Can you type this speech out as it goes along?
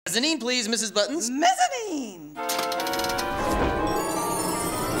Mezzanine, please, Mrs. Buttons. Mezzanine!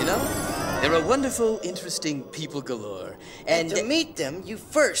 You know, there are wonderful, interesting people galore. And to meet them, you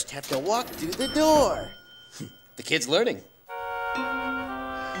first have to walk through the door. The kid's learning.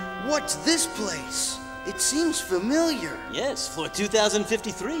 What's this place? It seems familiar. Yes, floor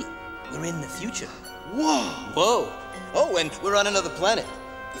 2053. We're in the future. Whoa! Whoa. Oh, and we're on another planet.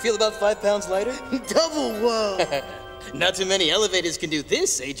 You feel about 5 pounds lighter? Double whoa! Not too many elevators can do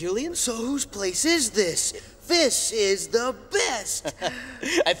this, eh, Julian? So whose place is this? This is the best!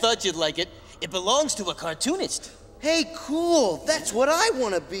 I thought you'd like it. It belongs to a cartoonist. Hey, cool. That's what I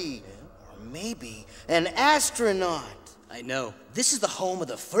want to be. Or maybe an astronaut. I know. This is the home of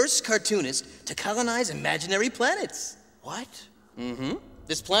the first cartoonist to colonize imaginary planets. What? Mm-hmm.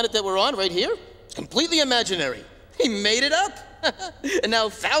 This planet that we're on right here, completely imaginary. He made it up. And now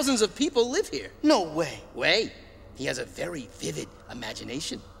thousands of people live here. No way. Way. He has a very vivid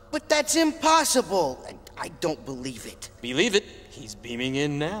imagination. But that's impossible. I don't believe it. Believe it. He's beaming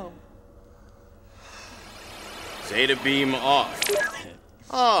in now. Zeta beam off.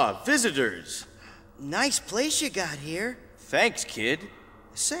 Ah, visitors. Nice place you got here. Thanks, kid.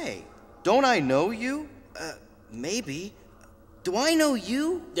 Say, don't I know you? Maybe. Do I know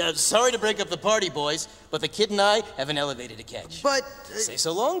you? Sorry to break up the party, boys, but the kid and I have an elevator to catch. But... Say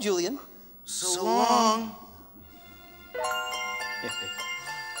so long, Julian. So long.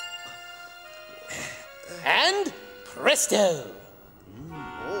 And presto!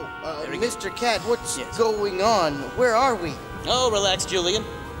 Mr. Cat, what's going on? Where are we? Oh, relax, Julian.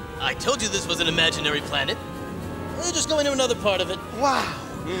 I told you this was an imaginary planet. We're just going to another part of it. Wow.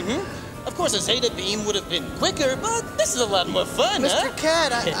 Mm-hmm. Of course, a Zeta beam would have been quicker, but this is a lot more fun, Mr.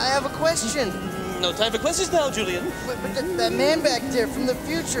 Cat, I have a question. No time for questions now, Julian. But that man back there from the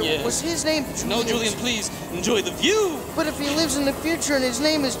future, was his name Julian? No, Julian, please. Enjoy the view. But if he lives in the future and his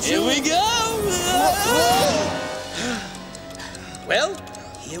name is Julian... Here we go! Well,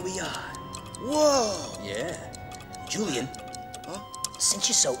 here we are. Whoa! Yeah. Julian, since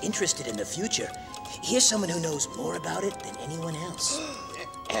you're so interested in the future, here's someone who knows more about it than anyone else.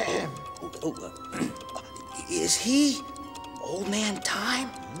 Is he Old Man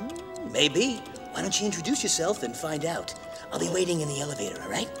Time? Maybe. Why don't you introduce yourself and find out? I'll be waiting in the elevator, all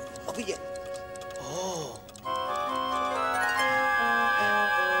right? Yeah. Oh.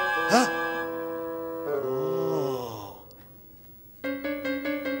 Huh? Oh.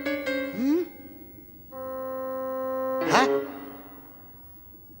 Huh?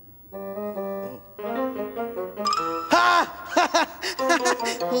 Ha!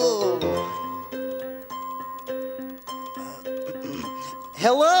 Oh.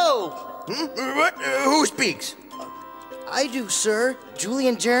 Hello! What? Who speaks? I do, sir.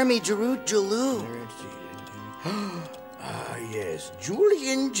 Julian Jeremy Jarut Jaloo. Ah, yes.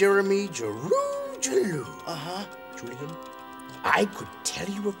 Julian Jeremy Jaloo. Uh-huh. Julian, I could tell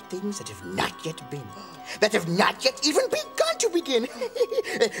you of things that have not yet been. That have not yet even begun to begin.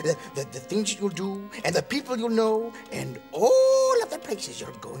 the things you'll do, and the people you'll know, and all of the places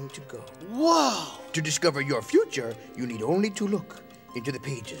you're going to go. Whoa! To discover your future, you need only to look into the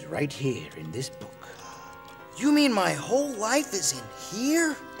pages right here in this book. You mean my whole life is in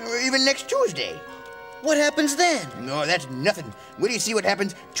here? Or even next Tuesday. What happens then? No, that's nothing. Wait till you see what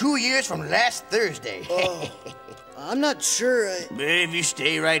happens 2 years from last Thursday. Oh, I'm not sure. If you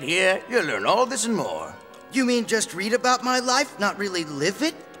stay right here, you'll learn all this and more. You mean just read about my life, not really live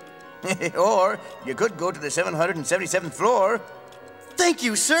it? Or you could go to the 777th floor. Thank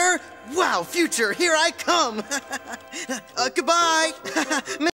you, sir. Wow, future, here I come. Goodbye.